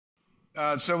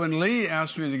So when Lee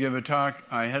asked me to give a talk,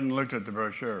 I hadn't looked at the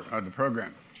brochure, the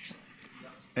program.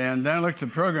 And then I looked at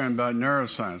the program about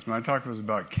neuroscience. My talk was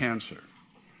about cancer.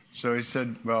 So he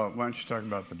said, well, why don't you talk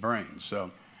about the brain? So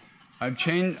I've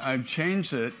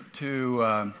changed it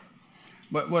to,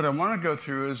 what I want to go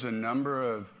through is a number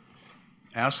of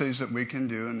assays that we can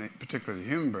do, in particularly the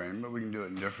human brain, but we can do it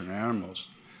in different animals,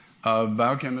 of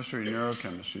biochemistry and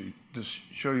neurochemistry, to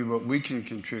show you what we can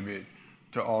contribute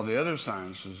to all the other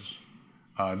sciences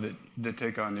that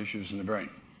take on issues in the brain.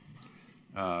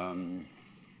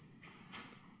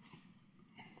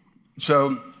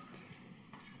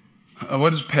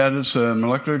 What is PET? It's a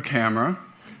molecular camera.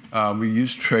 We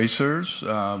use tracers.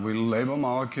 We label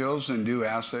molecules and do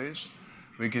assays.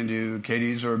 We can do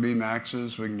KDs or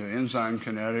Bmaxs. We can do enzyme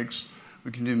kinetics.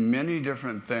 We can do many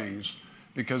different things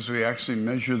because we actually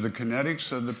measure the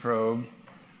kinetics of the probe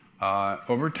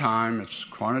over time. It's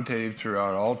quantitative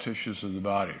throughout all tissues of the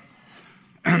body.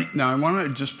 Now, I want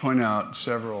to just point out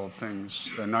several things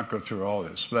and not go through all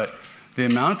this, but the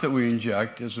amount that we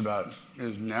inject is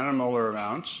nanomolar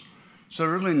amounts, so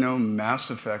really no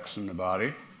mass effects in the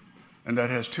body, and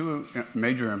that has two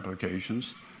major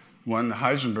implications. One, the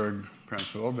Heisenberg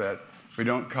principle, that we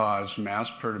don't cause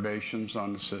mass perturbations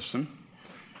on the system,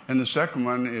 and the second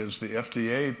one is the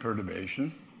FDA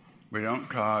perturbation. We don't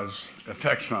cause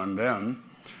effects on them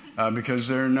because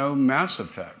there are no mass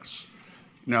effects.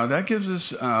 Now, that gives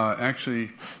us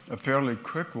actually a fairly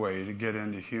quick way to get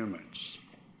into humans.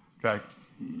 In fact,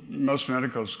 most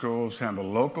medical schools have a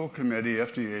local committee,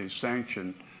 FDA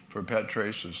sanctioned, for PET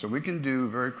tracers. So we can do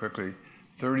very quickly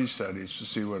 30 studies to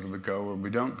see whether we go or we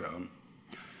don't go.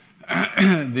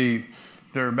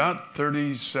 There are about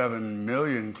 37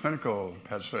 million clinical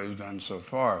PET studies done so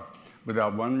far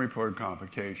without one reported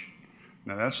complication.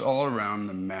 Now, that's all around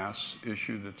the mass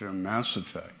issue, that there's a mass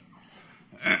effect.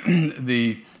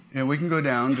 And we can go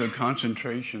down to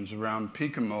concentrations around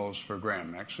picomoles per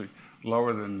gram, actually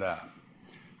lower than that.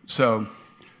 So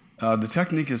the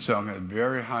technique itself had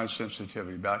very high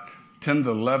sensitivity, about 10 to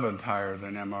the 11th higher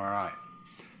than MRI.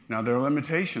 Now, there are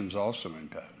limitations also in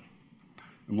PET.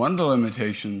 And one of the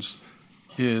limitations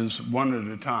is one at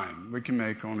a time. We can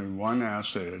make only one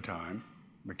assay at a time.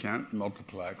 We can't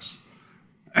multiplex.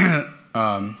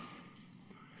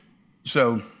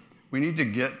 So we need to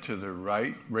get to the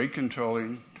right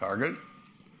rate-controlling target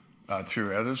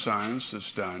through other science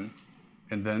that's done,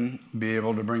 and then be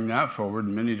able to bring that forward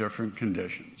in many different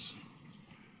conditions.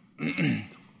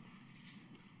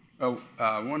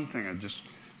 One thing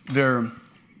there are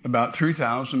about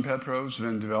 3,000 PET probes have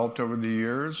been developed over the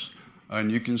years, and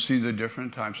you can see the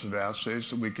different types of assays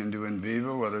that we can do in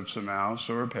vivo, whether it's a mouse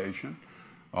or a patient,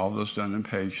 all those done in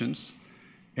patients.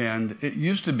 And it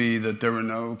used to be that there were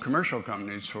no commercial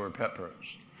companies for PET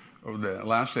probes. Over the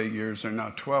last 8 years, there are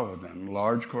now 12 of them,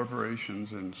 large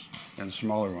corporations and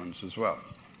smaller ones as well.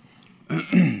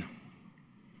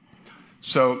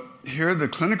 So here are the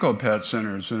clinical PET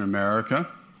centers in America.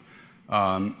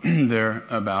 There are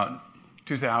about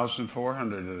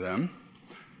 2,400 of them.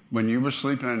 When you were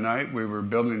sleeping at night, we were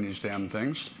building these damn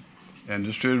things and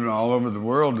distributing them all over the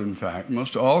world, in fact.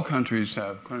 Most all countries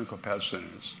have clinical PET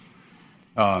centers.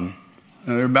 There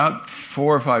are about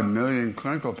 4 or 5 million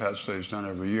clinical PET studies done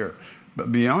every year.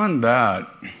 But beyond that,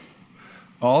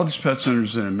 all these PET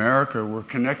centers in America were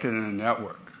connected in a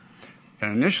network.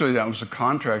 And initially, that was a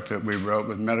contract that we wrote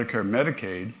with Medicare and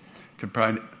Medicaid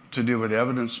to do with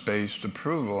evidence-based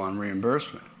approval on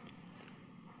reimbursement.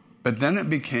 But then it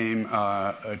became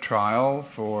a trial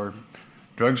for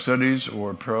drug studies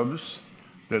or probes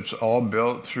that's all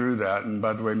built through that. And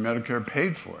by the way, Medicare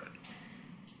paid for it.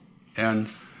 And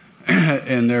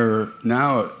there are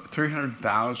now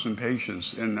 300,000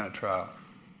 patients in that trial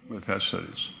with PET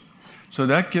studies. So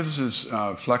that gives us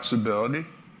flexibility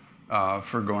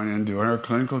for going and doing our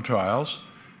clinical trials.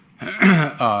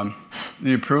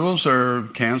 The approvals are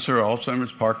cancer,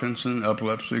 Alzheimer's, Parkinson's,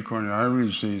 epilepsy, coronary artery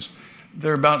disease.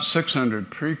 There are about 600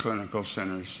 preclinical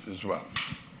centers as well.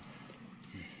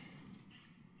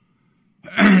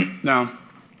 Now,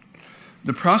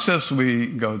 the process we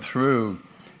go through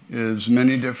is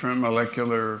many different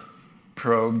molecular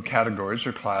probe categories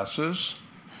or classes.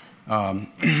 And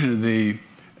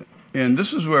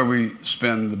this is where we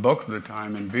spend the bulk of the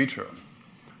time in vitro,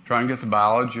 trying to get the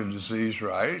biology of disease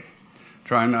right,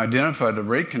 trying to identify the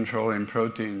rate-controlling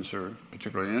proteins or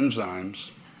particularly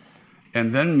enzymes,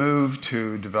 and then move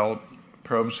to develop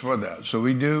probes for that. So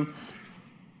we do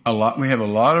a lot. We have a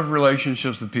lot of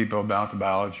relationships with people about the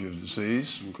biology of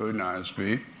disease, including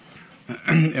ISB.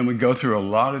 And we go through a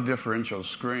lot of differential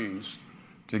screens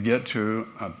to get to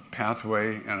a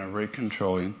pathway and a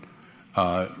rate-controlling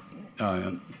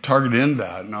target in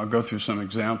that, and I'll go through some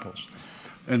examples.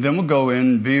 And then we'll go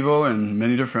in vivo in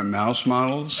many different mouse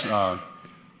models.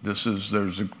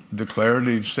 There's a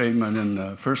declarative statement in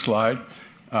the first slide.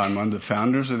 I'm one of the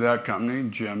founders of that company.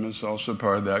 Jim is also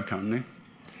part of that company.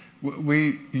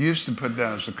 We used to put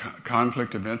that as a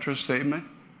conflict of interest statement.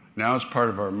 Now it's part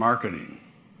of our marketing.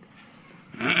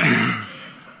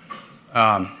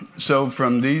 So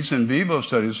from these in vivo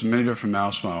studies, many different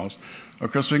mouse models,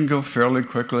 of course we can go fairly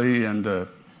quickly into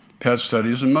PET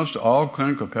studies, and most all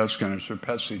clinical PET scanners are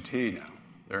PET-CT now.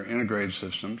 They're integrated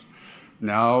systems.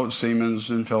 Now Siemens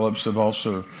and Phelps have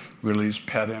also released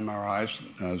PET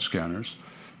MRI scanners,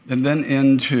 and then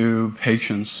into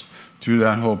patients through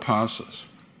that whole process.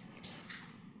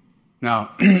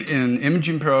 Now, in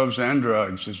imaging probes and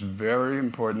drugs, it's very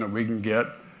important that we can get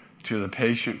to the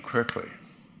patient quickly,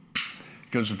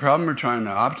 because the problem we're trying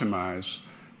to optimize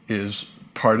is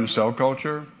part in cell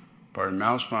culture, part in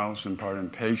mouse models, and part in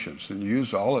patients, and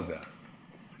use all of that.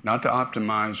 Not to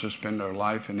optimize or spend our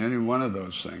life in any one of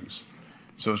those things.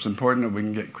 So it's important that we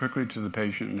can get quickly to the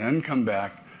patient and then come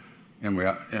back,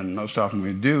 and most often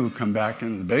we do, come back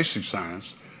into the basic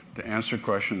science to answer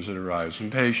questions that arise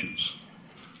in patients.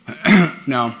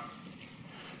 Now,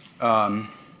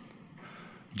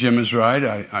 Jim is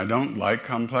right. I don't like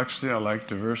complexity. I like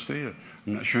diversity.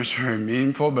 I'm not sure it's very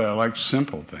meaningful, but I like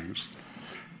simple things.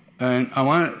 And I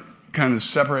want to kind of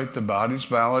separate the body's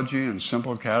biology in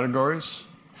simple categories.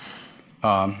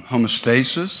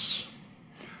 Homeostasis.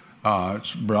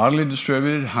 It's broadly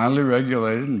distributed, highly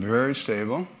regulated, and very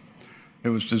stable. It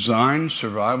was designed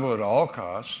survival at all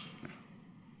costs.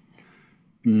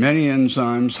 Many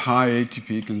enzymes, high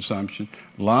ATP consumption,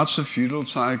 lots of futile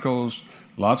cycles,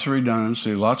 lots of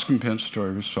redundancy, lots of compensatory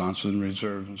responses and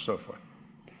reserves and so forth.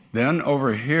 Then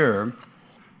over here,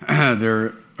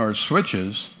 there are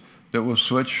switches that will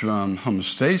switch from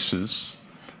homeostasis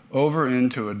over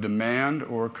into a demand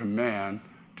or command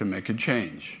to make a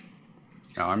change.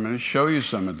 Now, I'm going to show you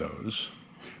some of those,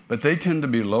 but they tend to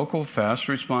be local, fast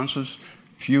responses,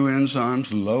 few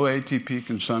enzymes, low ATP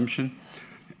consumption,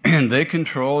 and they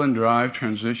control and drive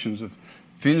transitions of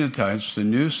phenotypes to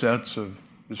new sets of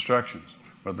instructions,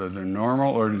 whether they're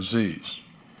normal or disease.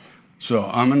 So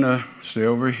I'm going to stay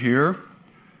over here.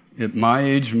 At my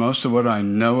age, most of what I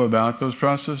know about those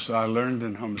processes I learned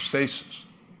in homeostasis,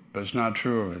 but it's not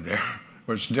true over there,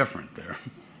 or it's different there.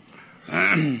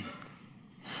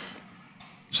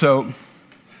 So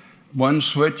one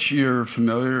switch you're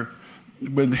familiar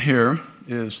with here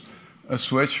is a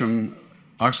switch from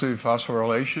oxidative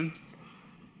phosphorylation,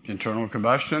 internal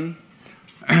combustion,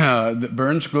 that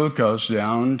burns glucose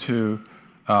down to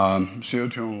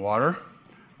CO2 and water.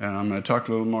 And I'm going to talk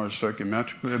a little more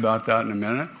stoichiometrically about that in a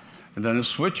minute. And then a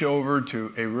switch over to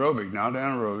aerobic, not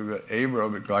anaerobic, but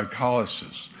aerobic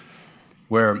glycolysis,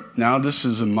 where now this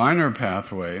is a minor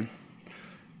pathway.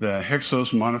 The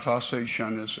hexose monophosphate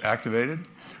shunt is activated,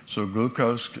 so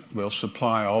glucose will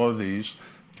supply all of these,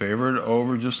 favored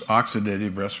over just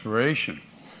oxidative respiration.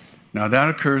 Now that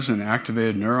occurs in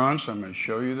activated neurons. I'm going to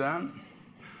show you that.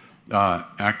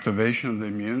 Activation of the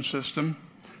immune system,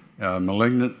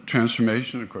 malignant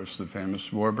transformation, of course, the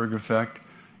famous Warburg effect,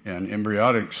 and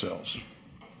embryonic cells.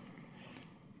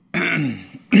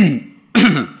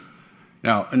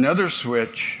 Now, another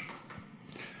switch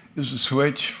is a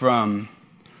switch from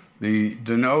the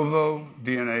de novo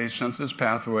DNA synthesis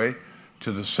pathway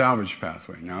to the salvage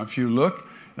pathway. Now, if you look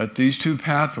at these two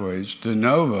pathways, de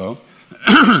novo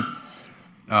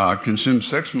consumes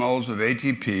 6 moles of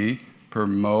ATP per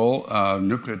mole of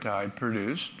nucleotide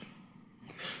produced.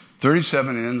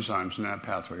 37 enzymes in that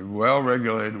pathway, well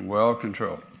regulated and well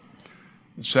controlled.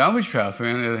 The salvage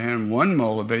pathway, on the other hand, 1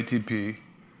 mole of ATP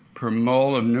per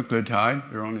mole of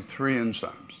nucleotide. There are only 3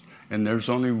 enzymes, and there's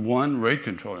only one rate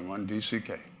controlling, one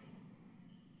DCK.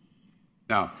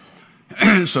 Now,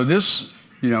 so this,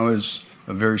 is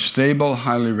a very stable,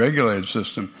 highly regulated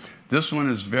system. This one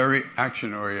is very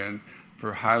action-oriented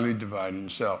for highly dividing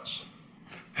cells.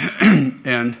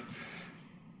 And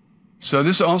so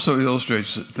this also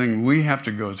illustrates the thing we have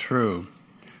to go through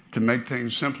to make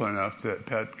things simple enough that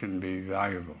PET can be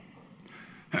valuable.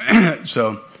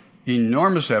 So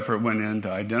enormous effort went into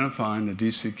identifying the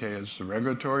DCK as the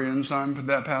regulatory enzyme for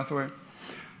that pathway.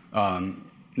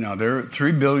 Now, there are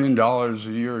 $3 billion a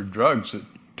year of drugs that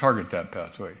target that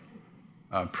pathway,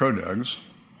 prodrugs.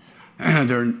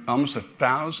 There are almost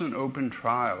 1,000 open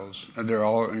trials, they're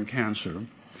all in cancer,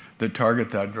 that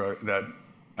target that drug, that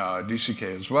DCK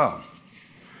as well.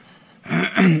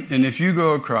 And if you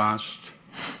go across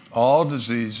all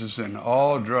diseases and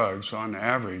all drugs, on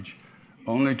average,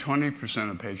 only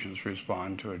 20% of patients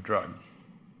respond to a drug.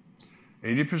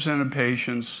 80% of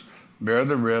patients bear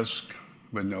the risk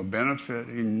with no benefit,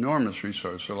 enormous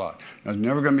resource a lot. Now, it's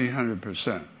never going to be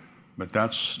 100%, but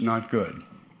that's not good.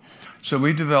 So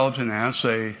we developed an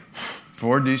assay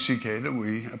for DCK that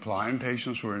we apply in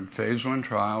patients. We're in phase 1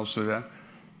 trials to that,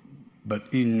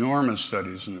 but enormous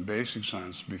studies in the basic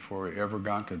science before we ever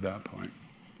got to that point.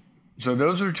 So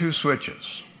those are 2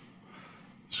 switches.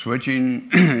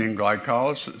 Switching in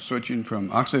glycolysis, switching from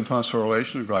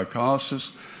oxyphosphorylation to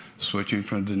glycolysis, switching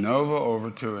from de novo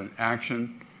over to an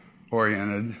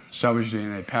action-oriented salvage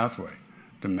DNA pathway,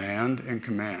 demand and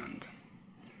command.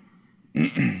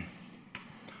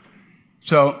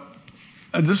 So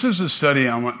this is a study.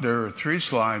 There are 3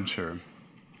 slides here.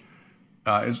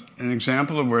 It's an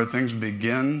example of where things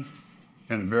begin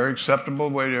in a very acceptable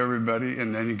way to everybody,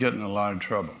 and then you get in a lot of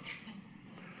trouble.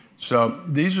 So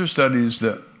these are studies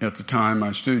that, at the time,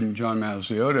 my student John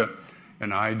Mazziota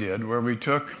and I did, where we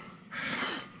took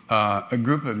a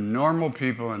group of normal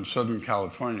people in Southern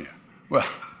California. Well,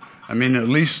 I mean, at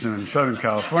least in Southern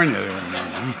California they were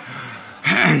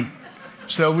normal.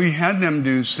 So we had them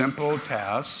do simple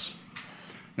tasks.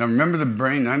 Now remember, the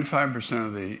brain, 95%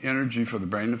 of the energy for the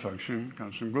brain to function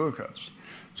comes from glucose.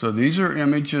 So these are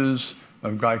images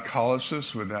of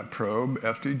glycolysis with that probe,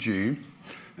 FDG.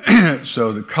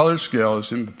 So the color scale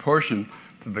is in proportion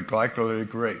to the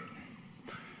glycolytic rate.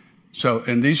 So,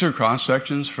 and these are cross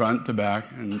sections, front to back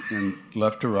and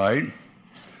left to right.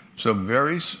 So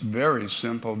very, very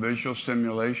simple visual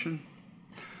stimulation.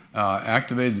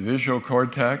 Activate the visual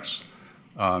cortex.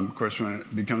 Of course, when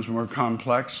it becomes more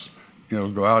complex, it'll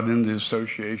go out into the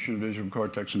association visual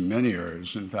cortex in many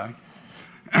areas, in fact.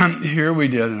 Here we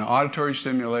did an auditory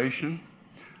stimulation.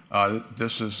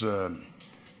 This is a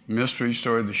mystery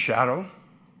story, The Shadow.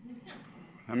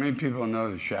 How many people know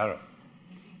The Shadow?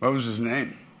 What was his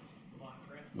name?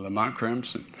 Lamont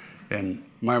Crimson. And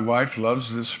my wife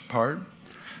loves this part.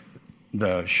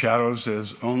 The shadow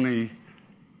says only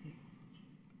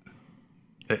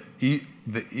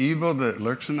the evil that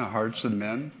lurks in the hearts of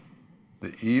men.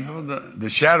 The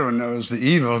shadow knows the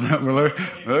evil that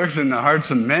lurks in the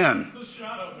hearts of men. The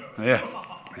shadow knows. Yeah.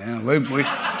 Yeah.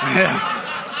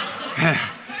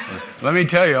 Let me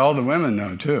tell you, all the women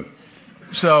know too.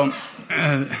 So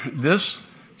this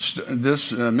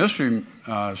mystery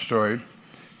story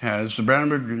has the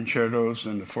Brandenburg concertos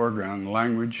in the foreground, the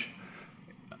language.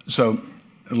 So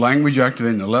language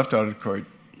activating the left auditory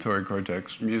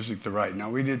cortex, music the right.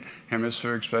 Now we did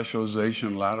hemispheric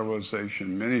specialization, lateralization,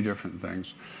 many different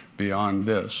things beyond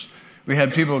this. We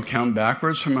had people count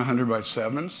backwards from 100 by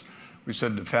 7s. We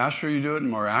said the faster you do it, the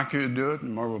more accurate you do it, the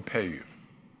more we'll pay you.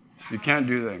 You can't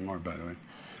do that anymore, by the way.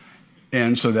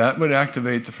 And so that would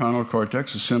activate the frontal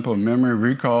cortex, a simple memory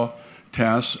recall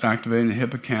task, activating the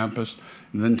hippocampus,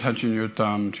 and then touching your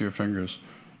thumb to your fingers.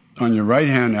 On your right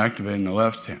hand, activating the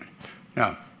left hand.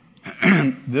 Now,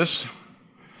 this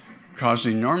caused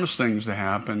enormous things to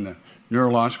happen. The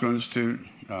Neurological Institute,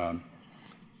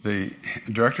 the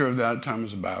director of that time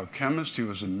was a biochemist. He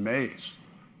was amazed.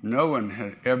 No one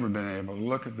had ever been able to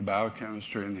look at the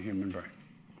biochemistry in the human brain.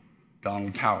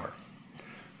 Donald Tower.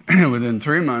 Within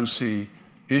 3 months, he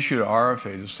issued an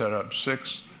RFA to set up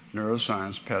 6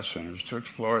 neuroscience PET centers to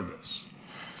explore this.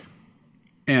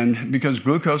 And because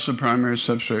glucose is the primary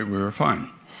substrate, we were fine.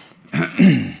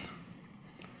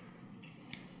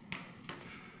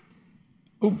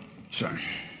 Oh, sorry.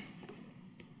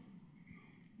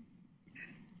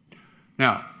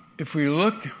 Now, if we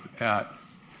look at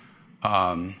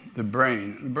the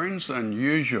brain's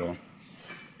unusual,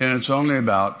 and it's only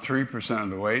about 3% of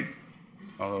the weight,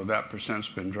 although that percent's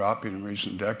been dropping in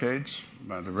recent decades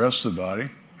by the rest of the body.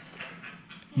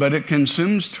 But it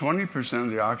consumes 20% of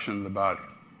the oxygen of the body.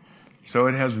 So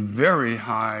it has very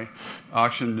high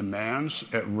oxygen demands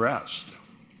at rest.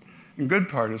 In good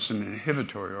part, it's an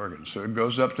inhibitory organ. So it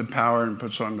goes up to power and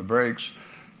puts on the brakes.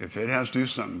 If it has to do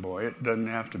something, boy, it doesn't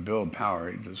have to build power.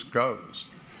 It just goes.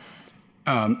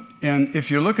 And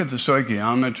if you look at the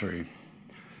stoichiometry,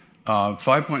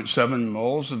 5.7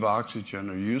 moles of oxygen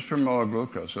are used per mole of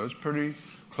glucose. So it's pretty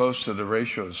close to the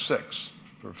ratio of 6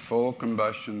 for full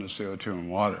combustion of CO2 and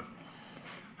water.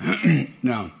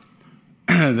 Now,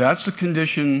 that's the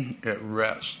condition at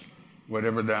rest,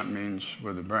 whatever that means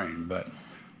with the brain.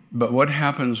 But what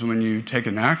happens when you take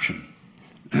an action?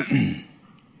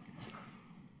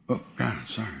 Oh, God,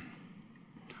 sorry.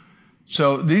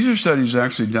 So these are studies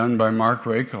actually done by Mark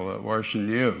Rakel at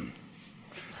Washington U.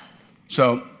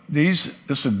 So this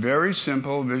is a very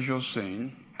simple visual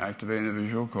scene, activating the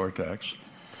visual cortex,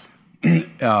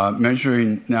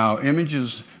 measuring now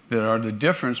images that are the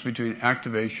difference between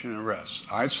activation and rest,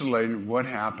 isolating what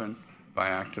happened by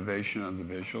activation of the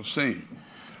visual scene.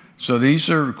 So these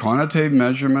are quantitative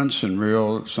measurements in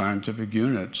real scientific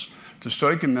units to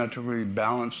stoichiometrically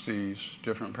balance these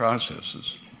different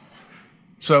processes.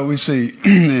 So we see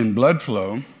in blood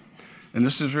flow, and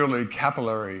this is really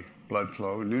capillary blood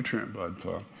flow, nutrient blood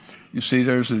flow, you see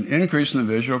there's an increase in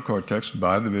the visual cortex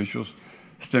by the visual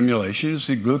stimulation. You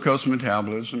see glucose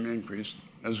metabolism increased,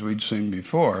 as we'd seen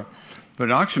before,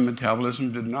 but oxygen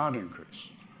metabolism did not increase.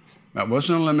 That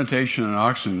wasn't a limitation on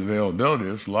oxygen availability.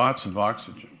 There's lots of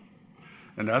oxygen.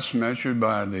 And that's measured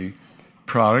by the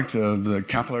product of the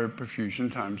capillary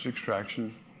perfusion times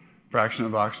extraction fraction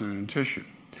of oxygen in tissue.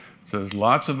 So there's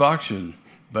lots of oxygen,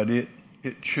 but it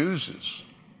chooses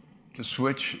to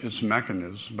switch its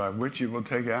mechanism by which it will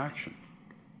take action.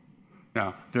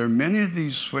 Now, there are many of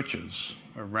these switches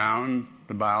around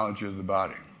the biology of the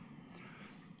body.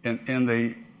 And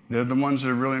they're the ones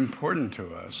that are really important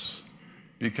to us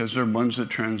because they're ones that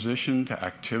transition to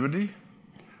activity,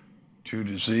 to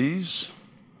disease,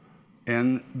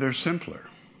 and they're simpler.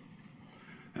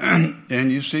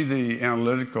 And you see the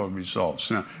analytical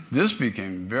results. Now, this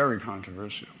became very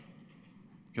controversial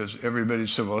because everybody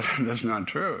said, well, that's not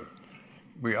true.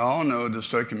 We all know the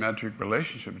stoichiometric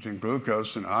relationship between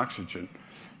glucose and oxygen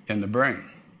in the brain.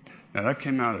 Now, that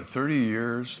came out of 30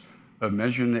 years of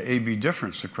measuring the AB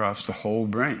difference across the whole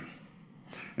brain.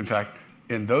 In fact,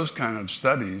 in those kind of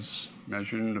studies,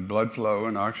 measuring the blood flow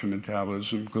and oxygen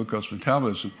metabolism, glucose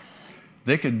metabolism,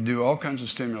 they could do all kinds of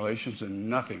stimulations and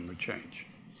nothing would change.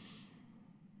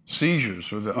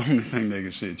 Seizures were the only thing they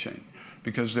could see a change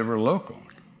because they were local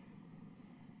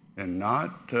and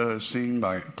not seen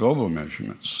by global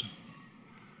measurements.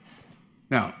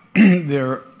 Now,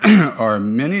 there are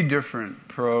many different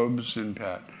probes in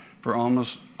PET for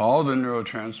almost all the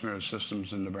neurotransmitter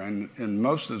systems in the brain in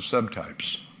most of the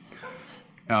subtypes.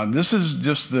 Now, this is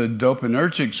just the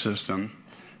dopaminergic system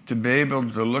to be able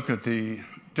to look at the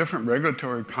different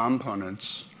regulatory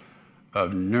components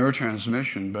of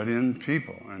neurotransmission, but in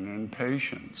people and in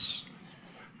patients.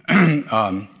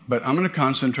 But I'm going to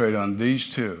concentrate on these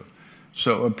two.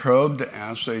 So a probe to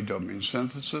assay dopamine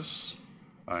synthesis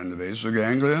in the basal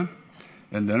ganglia,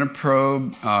 and then a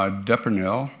probe,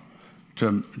 Depernil,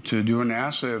 to do an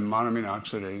assay of monoamine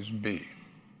oxidase B.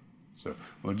 So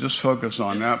we'll just focus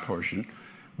on that portion.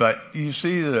 But you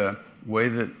see the way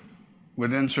that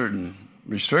within certain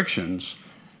restrictions,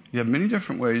 you have many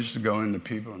different ways to go into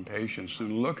people and patients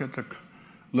and look at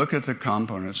the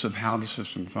components of how the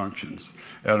system functions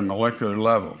at a molecular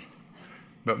level.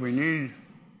 But we need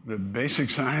the basic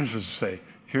sciences to say,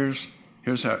 here's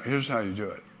how you do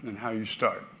it and how you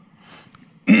start.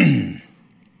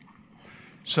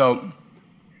 So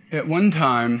at one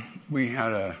time, we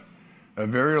had a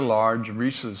very large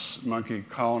rhesus monkey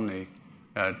colony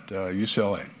at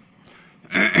UCLA.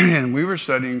 And we were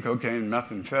studying cocaine and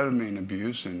methamphetamine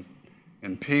abuse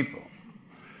in people.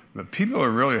 But people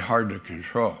are really hard to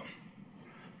control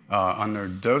on their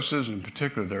doses, in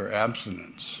particular their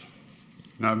abstinence.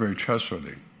 Not very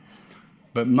trustworthy.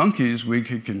 But monkeys, we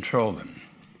could control them.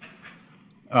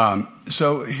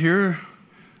 So here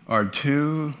are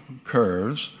two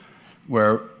curves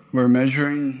where we're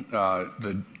measuring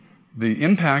the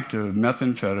impact of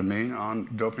methamphetamine on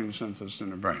dopamine synthesis in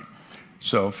the brain.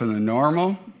 So from the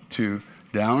normal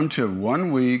down to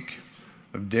 1 week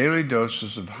of daily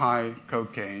doses of high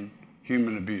cocaine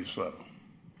human abuse level.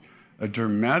 A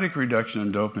dramatic reduction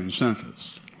in dopamine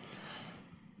synthesis.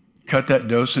 Cut that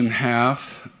dose in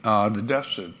half, the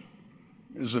deficit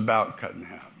is about cut in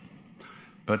half.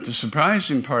 But the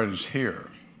surprising part is here.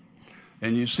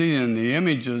 And you see in the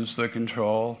images the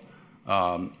control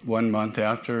 1 month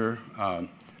after,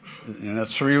 and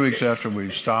that's 3 weeks after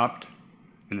we've stopped,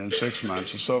 and then 6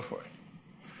 months and so forth.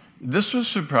 This was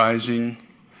surprising,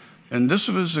 and this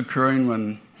was occurring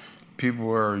when people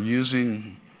were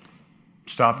using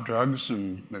stop drugs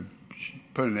and they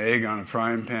put an egg on a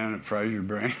frying pan, it fries your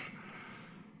brain.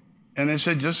 And they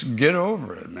said, just get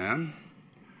over it, man.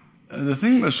 The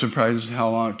thing that was surprising is how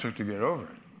long it took to get over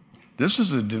it. This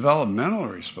is a developmental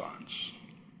response.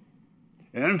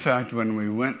 And in fact, when we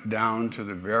went down to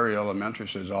the very elementary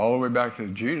stages, all the way back to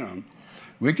the genome,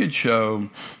 we could show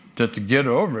that to get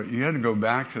over it, you had to go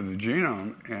back to the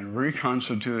genome and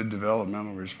reconstitute a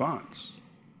developmental response.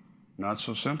 Not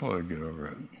so simple to get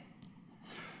over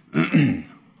it.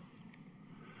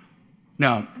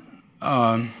 Now,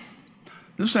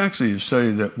 this is actually a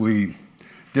study that we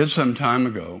did some time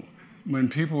ago when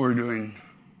people were doing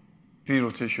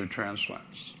fetal tissue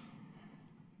transplants,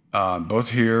 both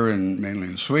here and mainly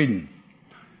in Sweden.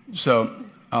 So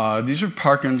these are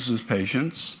Parkinson's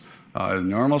patients, a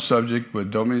normal subject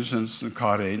with dopamine synthesis and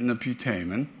caudate and a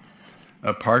putamen.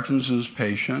 a Parkinson's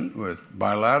patient with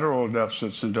bilateral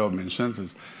deficits in dopamine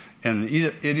synthesis. And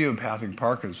an idiopathic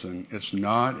Parkinson, it's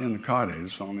not in the caudate,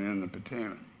 it's only in the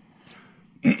putamen.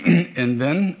 And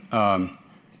then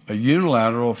a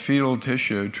unilateral fetal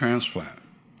tissue transplant.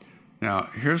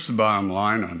 Now, here's the bottom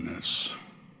line on this.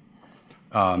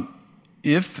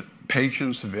 If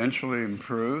patients eventually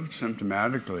improved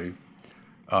symptomatically,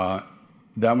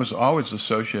 that was always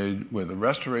associated with a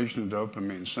restoration of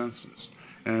dopamine synthesis.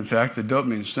 And in fact, the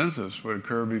dopamine synthesis would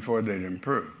occur before they'd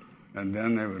improve, and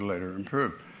then they would later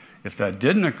improve. If that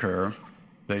didn't occur,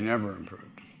 they never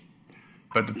improved.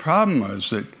 But the problem was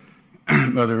that,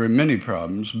 well, there were many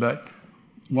problems, but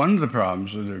one of the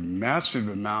problems was that massive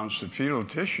amounts of fetal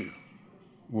tissue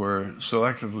were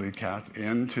selectively cast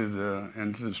into the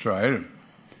striatum.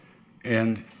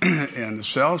 And the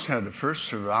cells had to first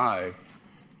survive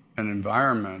an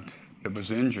environment that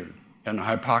was injured and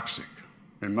hypoxic.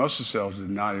 And most of the cells did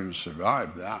not even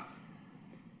survive that.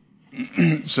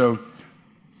 So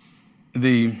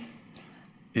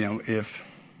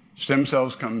if stem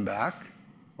cells come back,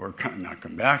 or not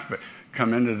come back, but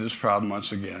come into this problem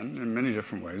once again, in many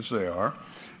different ways they are,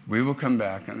 we will come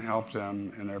back and help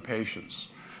them in their patients.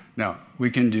 Now, we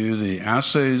can do the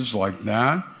assays like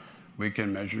that. We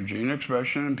can measure gene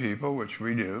expression in people, which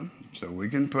we do. So we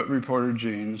can put reporter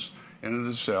genes into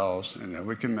the cells, and then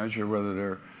we can measure whether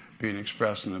they're being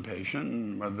expressed in the patient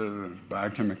and whether the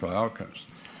biochemical outcomes.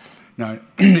 Now,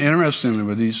 interestingly,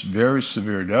 with these very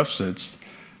severe deficits,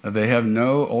 they have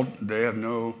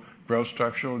no growth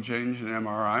structural change in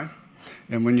MRI.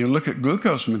 And when you look at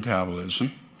glucose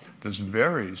metabolism, that's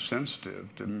very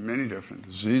sensitive to many different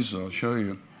diseases I'll show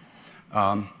you.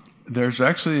 There's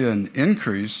actually an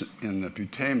increase in the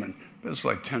putamen, but it's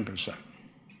like 10%.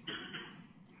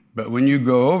 But when you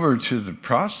go over to the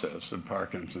process of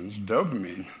Parkinson's,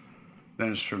 dopamine,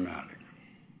 then it's dramatic.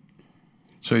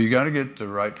 So you got to get the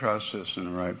right process and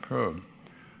the right probe.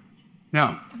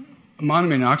 Now,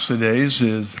 monoamine oxidase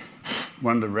is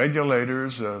one of the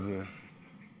regulators of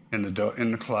in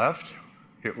the cleft.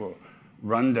 It will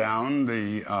run down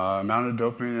the amount of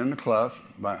dopamine in the cleft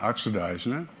by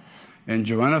oxidizing it. And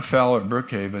Joanna Fowler at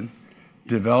Brookhaven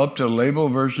developed a label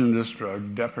version of this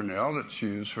drug, Deprinyl, that's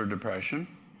used for depression.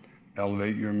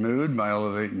 Elevate your mood by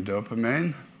elevating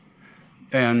dopamine.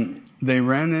 And they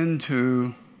ran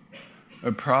into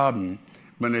a problem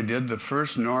when they did the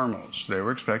first normals. They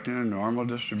were expecting a normal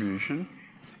distribution,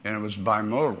 and it was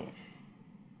bimodal,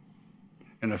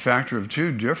 and a factor of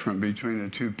 2 different between the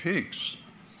 2 peaks.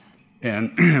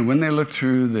 And when they looked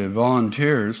through the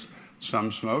volunteers,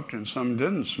 some smoked and some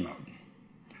didn't smoke.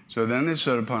 So then they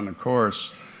set upon a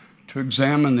course to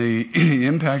examine the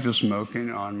impact of smoking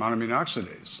on monoamine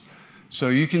oxidase. So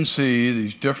you can see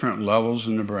these different levels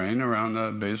in the brain around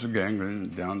the basal ganglia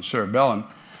and down the cerebellum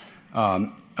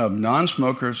of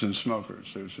non-smokers and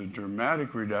smokers. There's a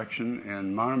dramatic reduction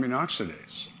in monoamine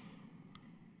oxidase,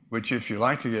 which if you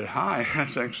like to get high,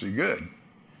 that's actually good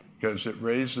because it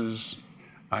raises,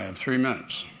 I have 3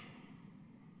 minutes.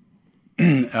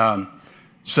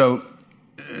 So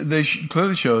they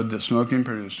clearly showed that smoking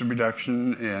produced a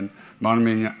reduction in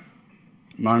monoamine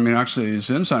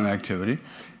oxidase enzyme activity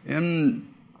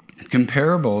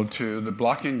comparable to the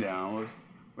blocking down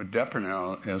with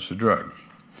Deprinyl as a drug.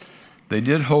 They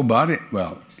did whole body,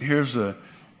 well, here's the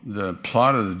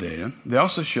plot of the data. They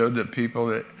also showed that people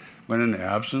that went into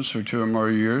abstinence for 2 or more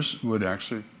years would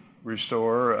actually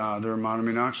restore their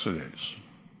monoamine oxidase.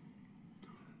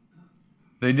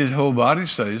 They did whole body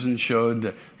studies and showed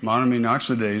that monoamine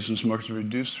oxidase in smokers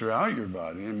reduced throughout your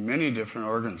body in many different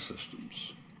organ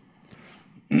systems.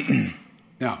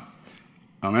 Now,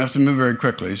 I'm going to have to move very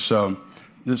quickly. So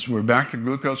we're back to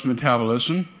glucose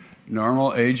metabolism,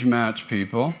 normal age-matched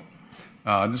people.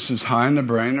 This is high in the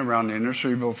brain around the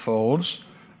intercerebral folds,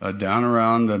 down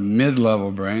around the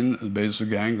mid-level brain, the basal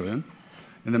ganglion.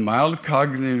 And the mild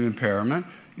cognitive impairment,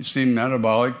 you see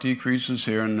metabolic decreases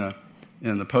here in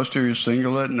the posterior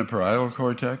cingulate and the parietal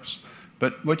cortex.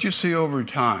 But what you see over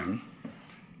time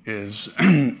is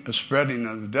a spreading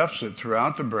of the deficit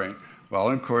throughout the brain, while,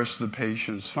 of course, the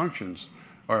patient's functions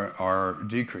are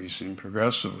decreasing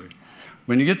progressively.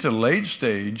 When you get to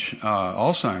late-stage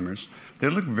Alzheimer's, they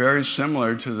look very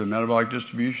similar to the metabolic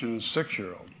distribution in a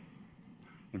 6-year-old.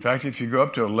 In fact, if you go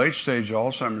up to a late-stage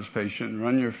Alzheimer's patient and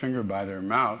run your finger by their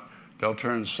mouth, they'll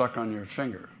turn and suck on your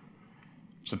finger.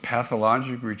 It's a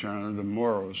pathologic return of the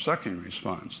moral sucking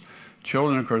response.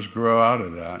 Children, of course, grow out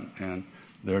of that, and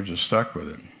they're just stuck with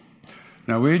it.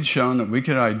 Now, we had shown that we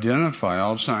could identify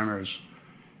Alzheimer's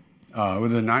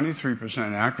with a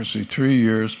 93% accuracy 3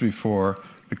 years before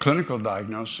the clinical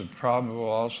diagnosis of probable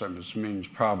Alzheimer's means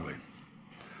probably.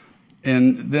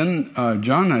 And then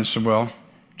John and I said, well,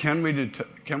 can we detect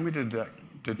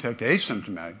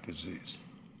asymptomatic disease?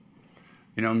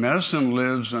 You know, medicine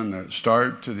lives on the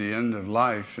start to the end of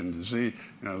life and disease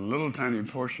in a little tiny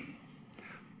portion.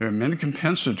 There are many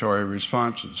compensatory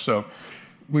responses. So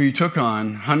we took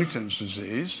on Huntington's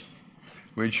disease.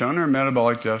 We'd shown our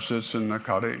metabolic deficits in the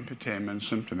caudate and putamen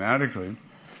symptomatically,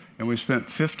 and we spent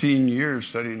 15 years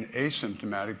studying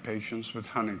asymptomatic patients with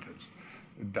Huntington's,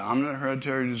 a dominant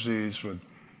hereditary disease with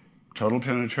total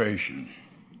penetration.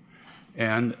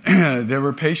 And there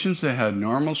were patients that had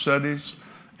normal studies,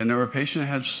 and there were patients that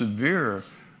had severe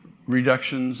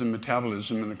reductions in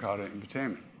metabolism in the caudate and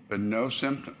putamen, but no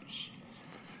symptoms.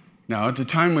 Now, at the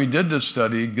time we did this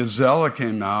study, Gazella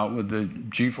came out with the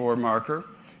G4 marker,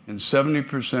 and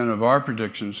 70% of our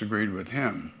predictions agreed with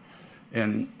him.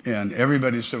 And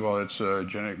everybody said, well, it's a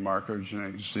genetic marker,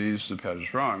 genetic disease, the PET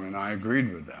is wrong, and I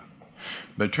agreed with that.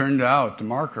 But it turned out the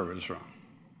marker was wrong.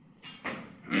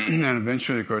 And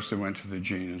eventually, of course, they went to the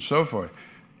gene and so forth.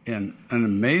 And an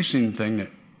amazing thing that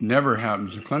never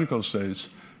happens in clinical studies,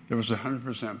 there was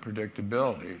 100%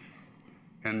 predictability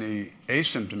in the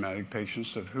asymptomatic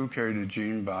patients of who carried a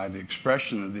gene by the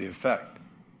expression of the effect,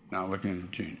 not looking at the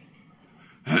gene.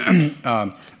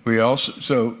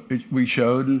 We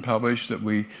showed and published that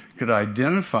we could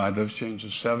identify those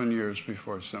changes 7 years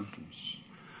before symptoms.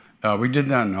 We did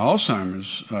that in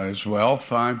Alzheimer's as well,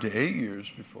 5 to 8 years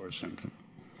before symptoms.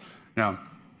 Now,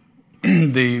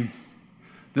 this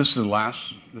is the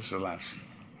last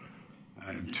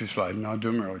 2 slides, and I'll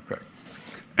do them really quick.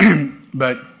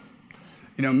 But,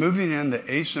 you know, moving into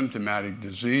asymptomatic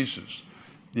diseases,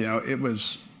 you know, it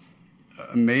was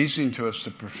amazing to us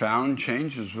the profound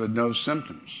changes with no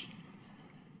symptoms.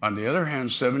 On the other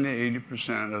hand, 70 to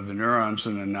 80% of the neurons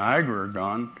in the Niagara are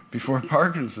gone before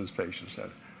Parkinson's patients had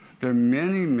it. There are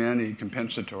many, many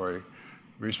compensatory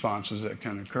responses that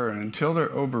can occur, and until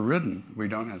they're overridden, we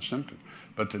don't have symptoms.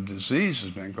 But the disease has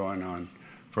been going on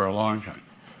for a long time.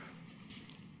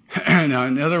 Now,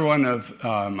 another one of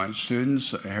my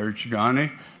students, Harry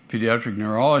Chigani, pediatric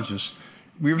neurologist,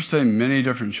 we were studying many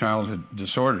different childhood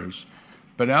disorders.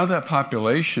 But out of that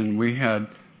population, we had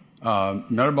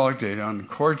metabolic data on the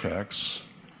cortex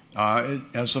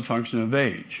as a function of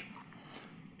age.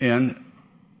 And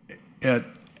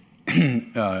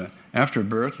after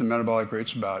birth, the metabolic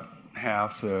rate's about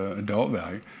half the adult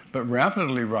value, but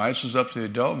rapidly rises up to the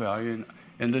adult value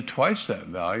and to twice that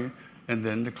value, and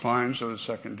then declines over the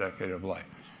second decade of life.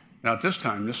 Now, at this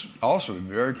time, this also is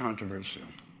very controversial.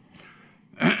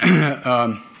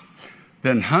 Then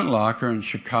Huntlocker in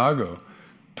Chicago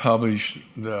published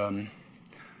the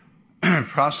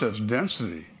process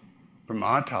density from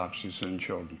autopsies in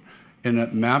children, and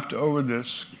it mapped over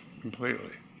this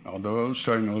completely, although it was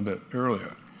starting a little bit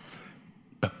earlier.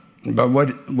 But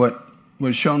what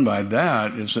was shown by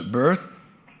that is that birth,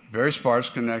 very sparse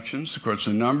connections. Of course,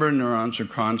 the number of neurons are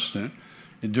constant.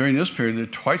 And during this period, there are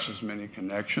twice as many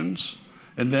connections,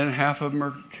 and then half of them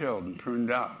are killed and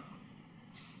pruned out.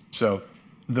 So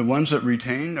the ones that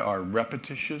retained are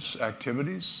repetitious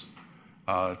activities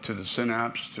to the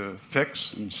synapse to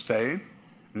fix and stay,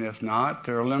 and if not,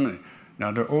 they're eliminated.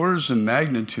 Now, there are orders of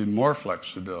magnitude more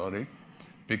flexibility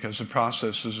because the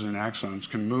processes and axons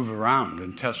can move around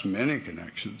and test many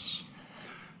connections.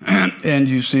 And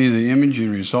you see the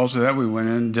imaging results of that. We went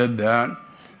in and did that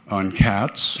on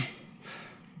cats.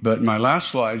 But my last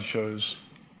slide shows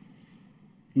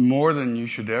more than you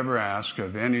should ever ask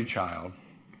of any child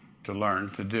to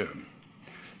learn to do.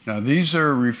 Now, these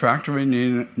are refractory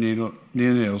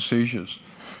neonatal seizures.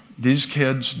 These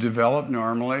kids develop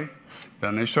normally,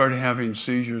 then they start having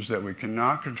seizures that we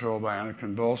cannot control by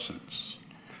anticonvulsants.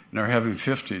 And they're having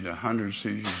 50 to 100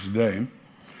 seizures a day.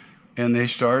 And they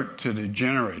start to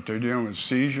degenerate. They're dealing with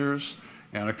seizures,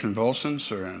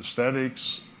 anticonvulsants or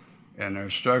anesthetics, and they're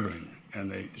struggling. And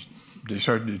they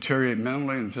start to deteriorate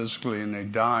mentally and physically, and they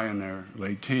die in their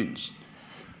late teens.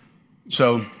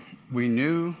 So we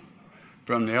knew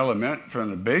from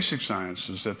the basic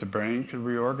sciences that the brain could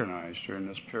reorganize during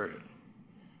this period.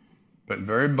 But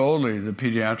very boldly, the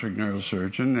pediatric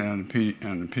neurosurgeon and the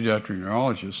pediatric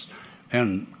neurologist,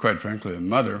 and quite frankly, a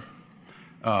mother,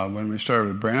 when we started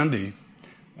with Brandy,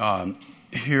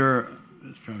 here,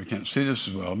 you probably can't see this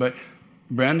as well, but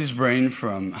Brandy's brain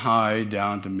from high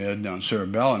down to mid, down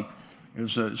cerebellum,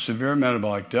 is a severe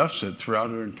metabolic deficit throughout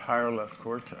her entire left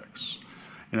cortex,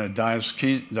 and a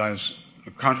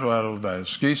contralateral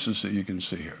diaskesis that you can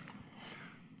see here.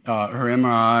 Her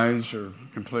MRIs are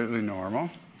completely normal,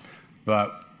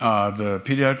 but the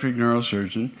pediatric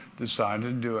neurosurgeon decided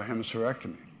to do a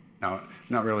hemispherectomy. Now,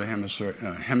 not really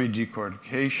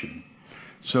hemidecortication,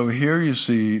 So here you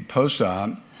see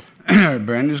post-op.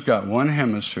 Brandy's got one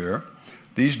hemisphere.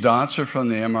 These dots are from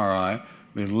the MRI.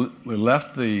 We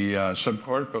left the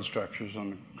subcortical structures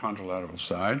on the contralateral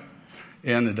side,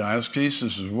 and the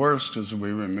diasthesis is worse because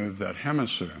we removed that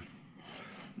hemisphere.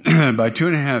 By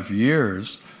 2.5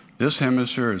 years, this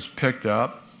hemisphere is picked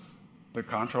up, the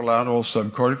contralateral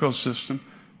subcortical system,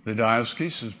 the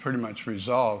diasthesis is pretty much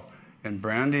resolved, and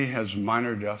Brandy has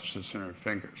minor deficits in her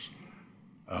fingers.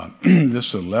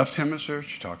 This is the left hemisphere.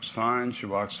 She talks fine, she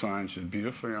walks fine, she's a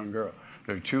beautiful young girl.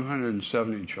 There are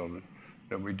 270 children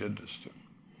that we did this to.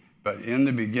 But in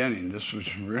the beginning, this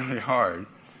was really hard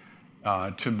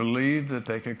to believe that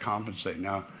they could compensate.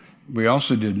 Now, we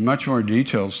also did much more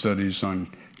detailed studies on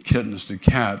kittens to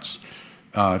cats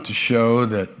to show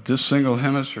that this single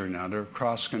hemisphere now, there are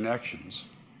cross connections.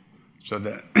 So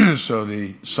that so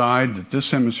the side that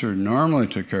this hemisphere normally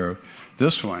took care of,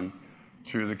 this one,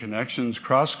 through the connections,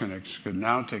 cross connections, could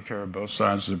now take care of both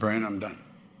sides of the brain. I'm done.